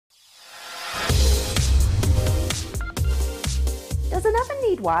Does an oven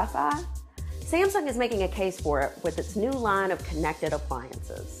need Wi-Fi? Samsung is making a case for it with its new line of connected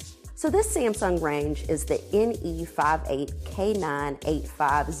appliances. So this Samsung range is the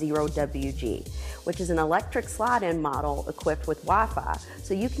NE58K9850WG, which is an electric slide-in model equipped with Wi-Fi,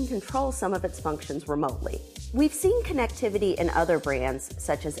 so you can control some of its functions remotely. We've seen connectivity in other brands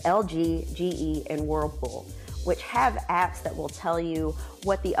such as LG, GE, and Whirlpool, which have apps that will tell you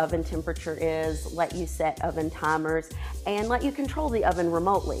what the oven temperature is, let you set oven timers, and let you control the oven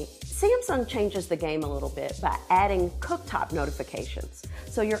remotely. Samsung changes the game a little bit by adding cooktop notifications,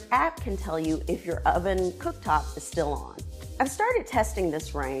 so your app can tell you if your oven cooktop is still on. I've started testing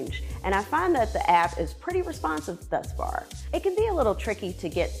this range, and I find that the app is pretty responsive thus far. It can be a little tricky to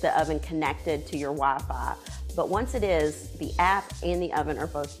get the oven connected to your Wi-Fi, but once it is, the app and the oven are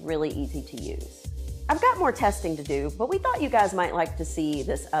both really easy to use. I've got more testing to do, but we thought you guys might like to see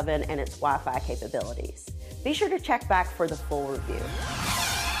this oven and its Wi-Fi capabilities. Be sure to check back for the full review.